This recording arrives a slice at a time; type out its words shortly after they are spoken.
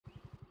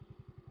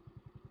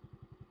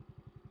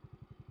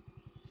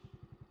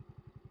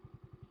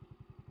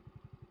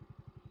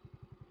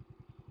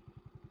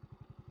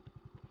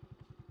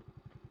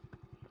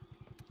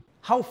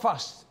How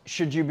fast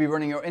should you be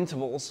running your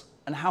intervals,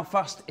 and how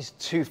fast is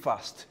too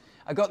fast?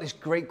 I got this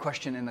great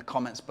question in the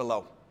comments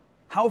below.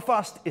 How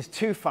fast is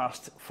too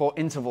fast for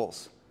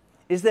intervals?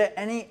 Is there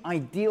any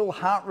ideal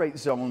heart rate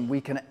zone we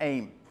can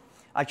aim?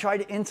 I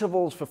tried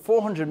intervals for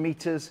 400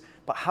 meters,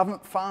 but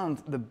haven't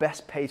found the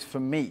best pace for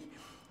me.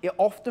 It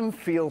often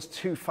feels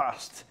too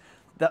fast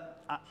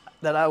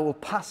that I will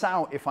pass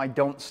out if I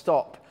don't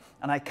stop,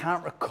 and I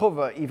can't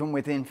recover even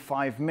within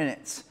 5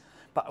 minutes.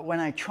 But when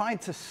I try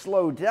to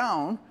slow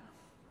down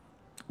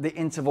the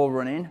interval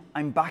running,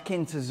 I'm back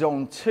into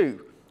zone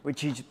 2,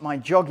 which is my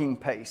jogging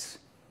pace.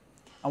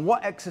 And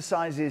what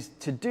exercises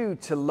to do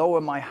to lower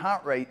my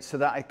heart rate so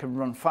that I can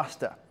run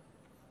faster?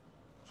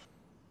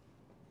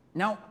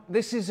 Now,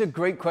 this is a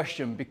great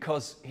question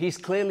because he's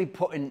clearly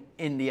putting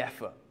in the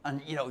effort.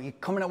 And you're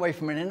coming away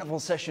from an interval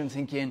session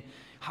thinking,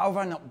 how have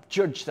I not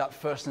judged that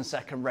first and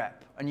second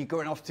rep? And you're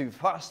going off too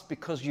fast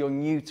because you're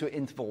new to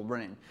interval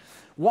running.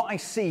 What I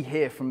see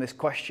here from this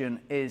question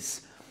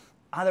is,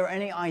 are there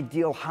any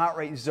ideal heart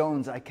rate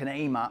zones I can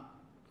aim at?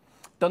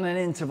 Done an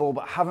interval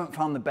but haven't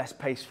found the best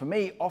pace for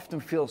me, often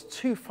feels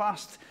too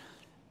fast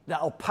that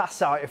I'll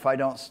pass out if I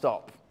don't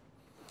stop.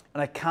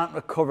 And I can't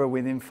recover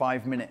within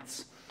 5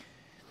 minutes.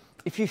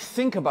 If you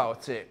think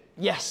about it,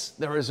 yes,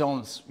 there are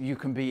zones you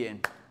can be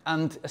in.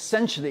 And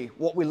essentially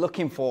what we're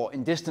looking for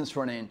in distance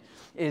running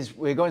is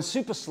we're going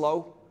super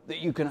slow that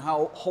you can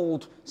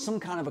hold some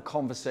kind of a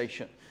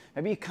conversation.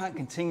 Maybe you can't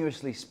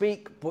continuously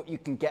speak, but you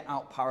can get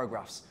out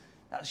paragraphs.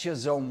 That's your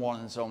zone 1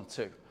 and zone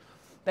 2.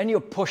 Then you're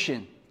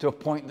pushing to a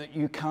point that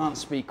you can't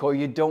speak or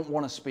you don't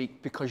want to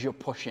speak because you're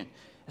pushing.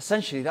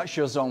 Essentially, that's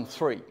your zone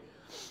 3.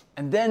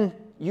 And then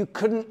you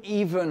couldn't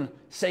even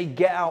say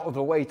get out of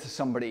the way to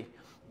somebody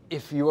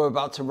if you were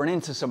about to run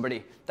into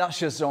somebody.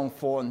 That's your zone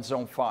 4 and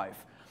zone 5.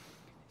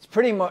 It's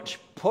pretty much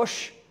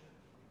push,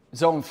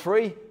 zone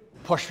 3,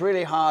 push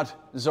really hard,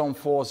 zone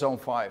 4, zone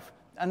 5.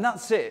 And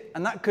that's it.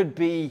 And that could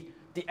be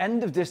the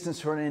end of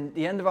distance running,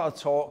 the end of our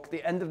talk,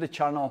 the end of the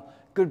channel.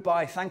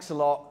 Goodbye, thanks a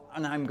lot,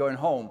 and I'm going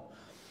home.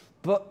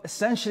 But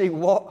essentially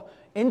what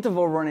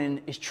interval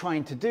running is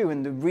trying to do,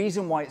 and the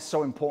reason why it's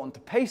so important to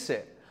pace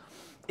it,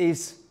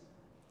 is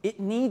it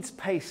needs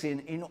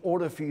pacing in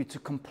order for you to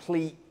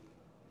complete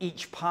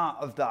each part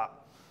of that.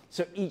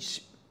 So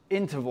each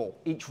interval,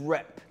 each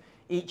rep,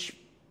 each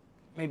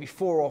maybe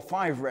 4 or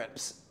 5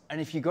 reps. And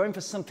if you're going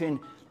for something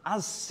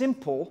as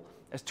simple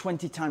as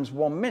 20 times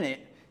 1 minute,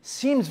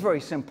 seems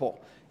very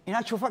simple. In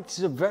actual fact, it's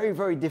a very,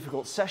 very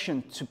difficult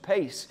session to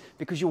pace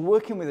because you're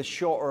working with a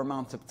shorter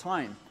amount of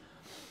time.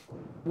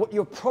 What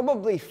you're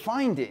probably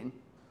finding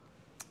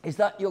is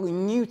that you're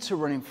new to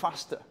running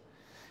faster.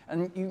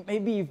 And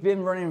maybe you've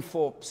been running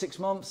for 6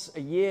 months, a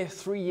year,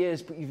 3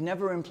 years, but you've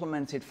never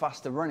implemented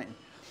faster running.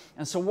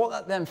 And so what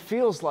that then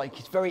feels like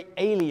is very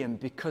alien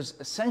because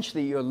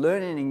essentially you're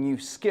learning a new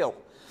skill.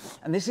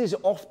 And this is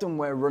often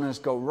where runners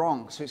go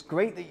wrong. So it's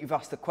great that you've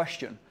asked the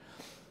question.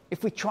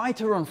 If we try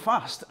to run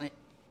fast,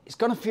 it's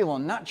going to feel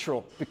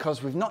unnatural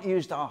because we've not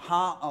used our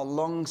heart, our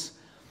lungs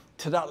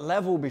to that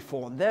level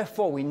before. And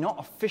therefore, we're not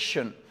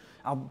efficient.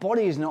 Our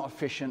body is not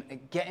efficient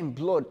at getting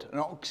blood and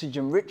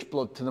oxygen-rich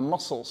blood to the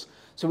muscles.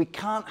 So we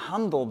can't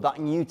handle that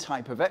new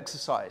type of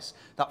exercise,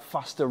 that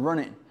faster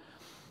running.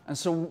 And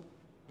so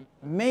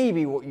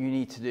maybe what you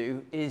need to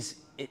do is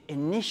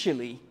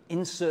initially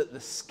insert the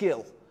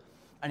skill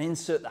and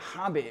insert the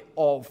habit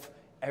of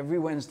every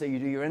Wednesday you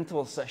do your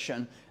interval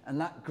session, and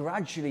that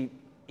gradually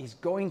is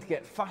going to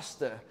get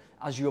faster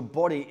as your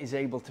body is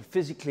able to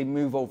physically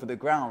move over the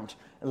ground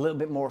a little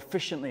bit more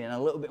efficiently and a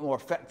little bit more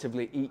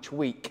effectively each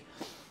week.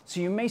 So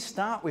you may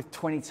start with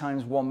 20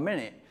 times 1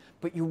 minute,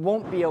 but you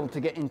won't be able to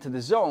get into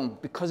the zone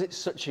because it's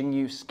such a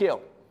new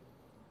skill.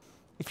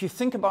 If you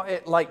think about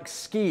it like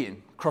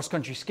skiing,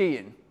 cross-country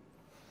skiing,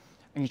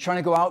 and you're trying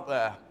to go out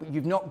there, but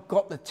you've not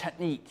got the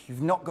technique,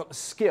 you've not got the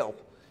skill,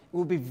 it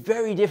will be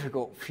very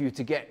difficult for you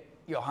to get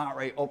your heart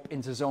rate up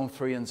into zone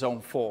 3 and zone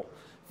 4.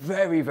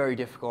 Very, very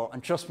difficult.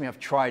 And trust me, I've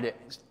tried it.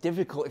 It's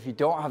difficult if you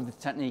don't have the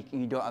technique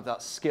and you don't have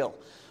that skill.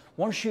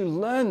 Once you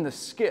learn the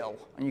skill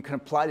and you can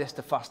apply this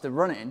to faster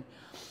running,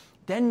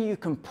 then you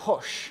can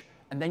push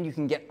and then you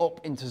can get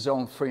up into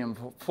zone 3 and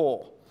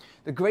 4.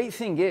 The great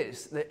thing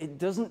is that it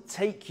doesn't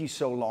take you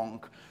so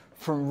long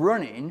from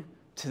running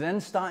to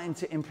then starting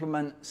to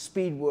implement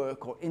speed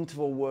work or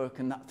interval work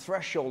and that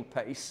threshold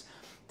pace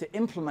to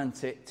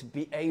implement it to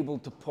be able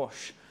to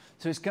push.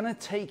 So it's going to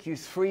take you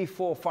 3,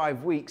 4,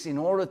 5 weeks in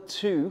order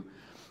to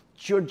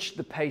judge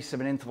the pace of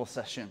an interval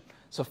session.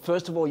 So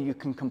first of all, you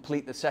can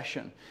complete the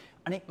session.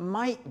 And it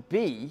might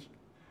be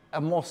a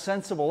more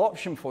sensible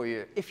option for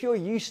you. If you're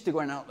used to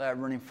going out there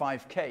running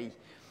 5K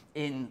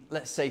in,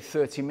 let's say,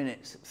 30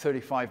 minutes,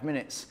 35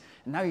 minutes,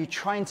 and now you're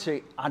trying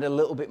to add a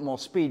little bit more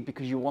speed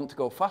because you want to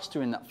go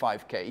faster in that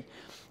 5K,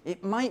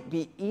 it might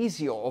be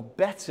easier or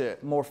better,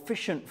 more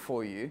efficient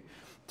for you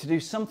to do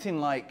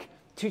something like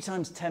 2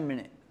 times 10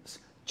 minutes.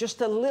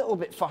 Just a little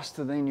bit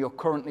faster than you're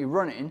currently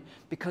running,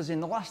 because in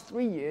the last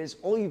 3 years,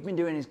 all you've been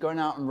doing is going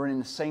out and running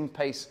the same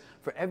pace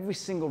for every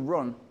single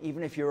run,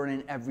 even if you're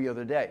running every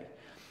other day.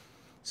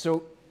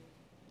 So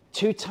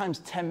 2 times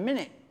 10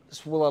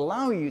 minutes will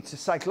allow you to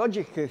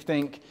psychologically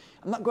think,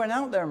 I'm not going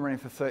out there and running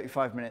for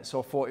 35 minutes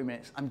or 40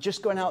 minutes. I'm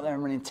just going out there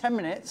and running 10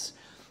 minutes,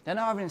 then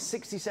I'm having a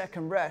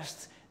 60-second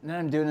rest, and then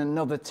I'm doing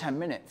another 10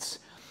 minutes.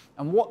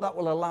 And what that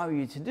will allow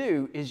you to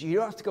do is you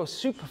don't have to go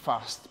super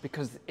fast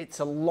because it's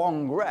a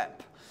long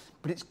rep,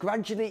 but it's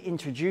gradually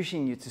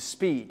introducing you to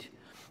speed.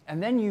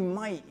 And then you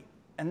might,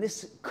 and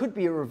this could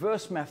be a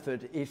reverse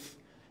method if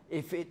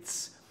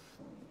it's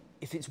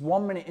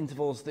 1 minute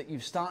intervals that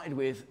you've started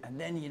with, and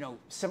then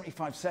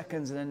 75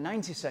 seconds and then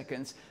 90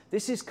 seconds,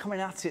 this is coming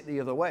at it the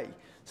other way.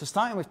 So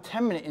starting with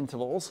 10-minute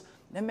intervals,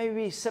 then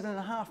maybe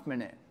 7.5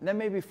 minute, then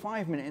maybe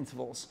 5-minute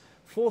intervals.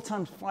 4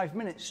 times 5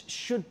 minutes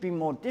should be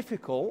more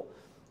difficult,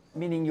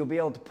 meaning you'll be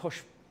able to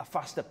push a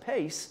faster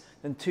pace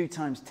than 2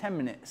 times 10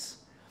 minutes.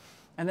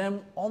 And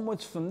then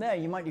onwards from there,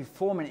 you might do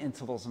 4-minute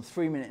intervals and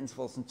 3-minute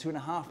intervals and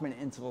 2.5-minute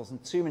intervals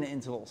and 2-minute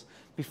intervals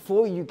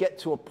before you get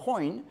to a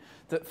point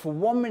that for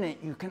 1 minute,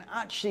 you can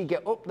actually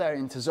get up there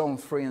into zone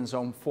 3 and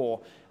zone 4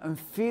 and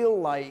feel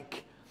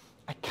like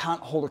I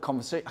can't hold a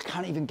conversation. I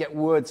can't even get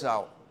words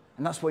out.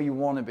 And that's where you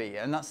want to be.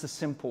 And that's the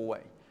simple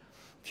way.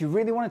 If you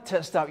really want to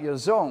test out your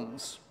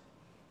zones,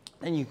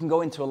 then you can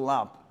go into a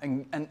lab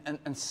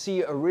and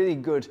see a really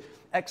good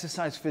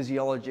exercise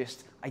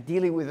physiologist,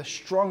 ideally with a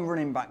strong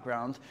running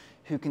background,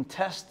 who can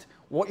test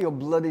what your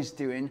blood is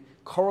doing,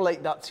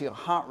 correlate that to your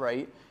heart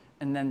rate,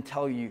 and then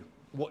tell you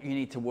what you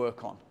need to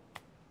work on.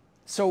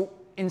 So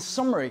in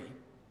summary,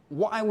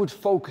 what I would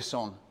focus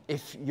on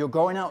if you're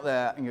going out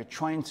there and you're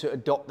trying to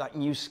adopt that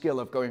new skill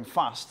of going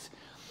fast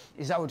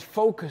is I would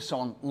focus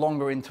on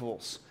longer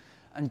intervals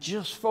and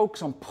just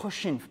focus on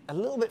pushing a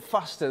little bit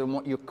faster than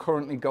what you're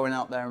currently going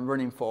out there and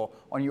running for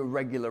on your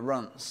regular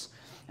runs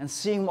and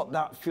seeing what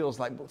that feels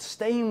like, but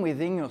staying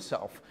within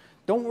yourself.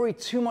 Don't worry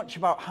too much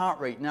about heart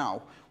rate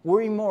now.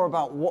 Worry more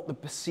about what the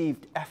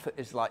perceived effort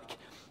is like.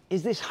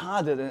 Is this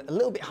a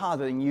little bit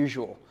harder than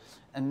usual?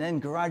 And then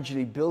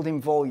gradually building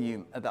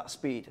volume at that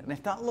speed. And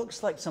if that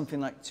looks like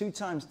something like 2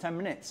 times 10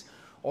 minutes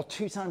or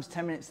 2 times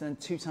 10 minutes and then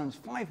 2 times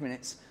 5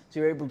 minutes, so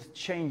you're able to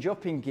change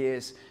up in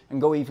gears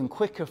and go even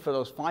quicker for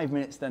those 5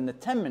 minutes than the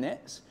 10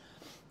 minutes,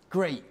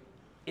 great.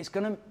 It's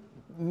going to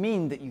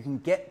mean that you can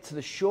get to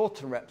the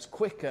shorter reps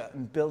quicker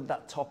and build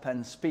that top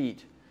end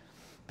speed.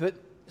 But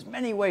there's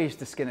many ways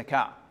to skin a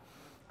cat.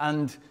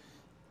 And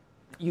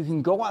you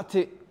can go at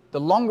it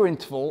the longer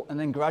interval and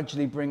then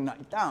gradually bring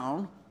that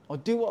down, or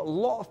do what a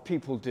lot of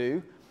people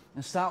do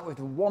and start with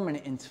a 1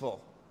 minute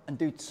interval and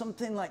do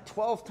something like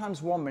 12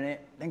 times 1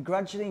 minute, then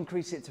gradually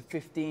increase it to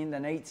 15,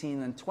 then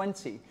 18, then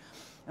 20. And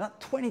that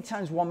 20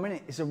 times 1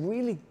 minute is a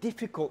really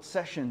difficult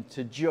session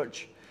to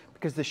judge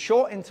because the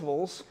short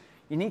intervals,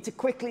 you need to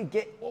quickly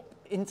get up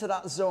into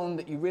that zone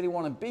that you really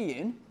want to be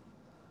in.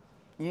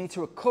 You need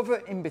to recover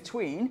in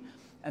between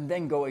and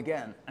then go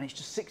again. And it's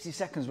just 60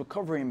 seconds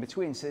recovery in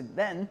between. So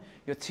then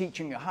you're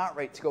teaching your heart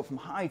rate to go from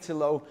high to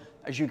low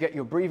as you get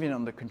your breathing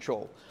under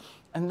control.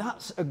 And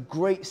that's a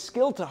great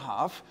skill to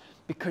have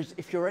because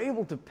if you're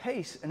able to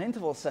pace an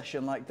interval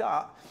session like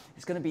that,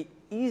 it's going to be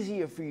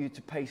easier for you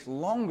to pace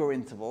longer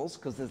intervals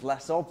because there's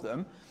less of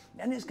them.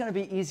 And it's going to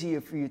be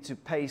easier for you to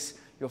pace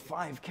your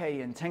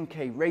 5K and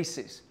 10K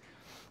races.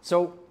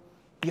 So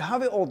you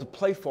have it all to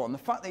play for, and the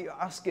fact that you're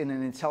asking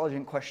an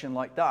intelligent question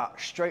like that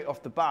straight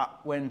off the bat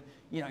when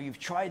you've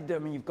tried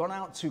them and you've gone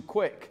out too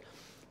quick,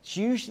 it's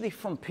usually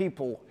from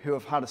people who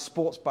have had a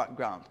sports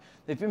background.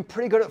 They've been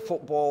pretty good at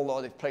football,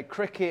 or they've played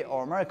cricket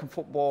or American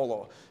football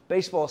or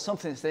baseball or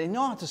something, so they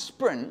know how to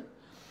sprint,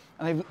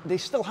 and they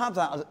still have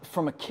that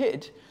from a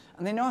kid,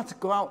 and they know how to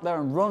go out there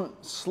and run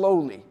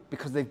slowly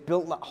because they've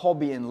built that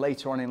hobby in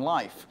later on in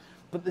life.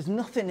 But there's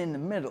nothing in the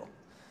middle.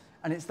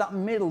 And it's that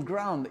middle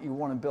ground that you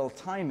want to build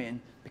time in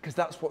because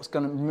that's what's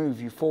going to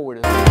move you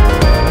forward.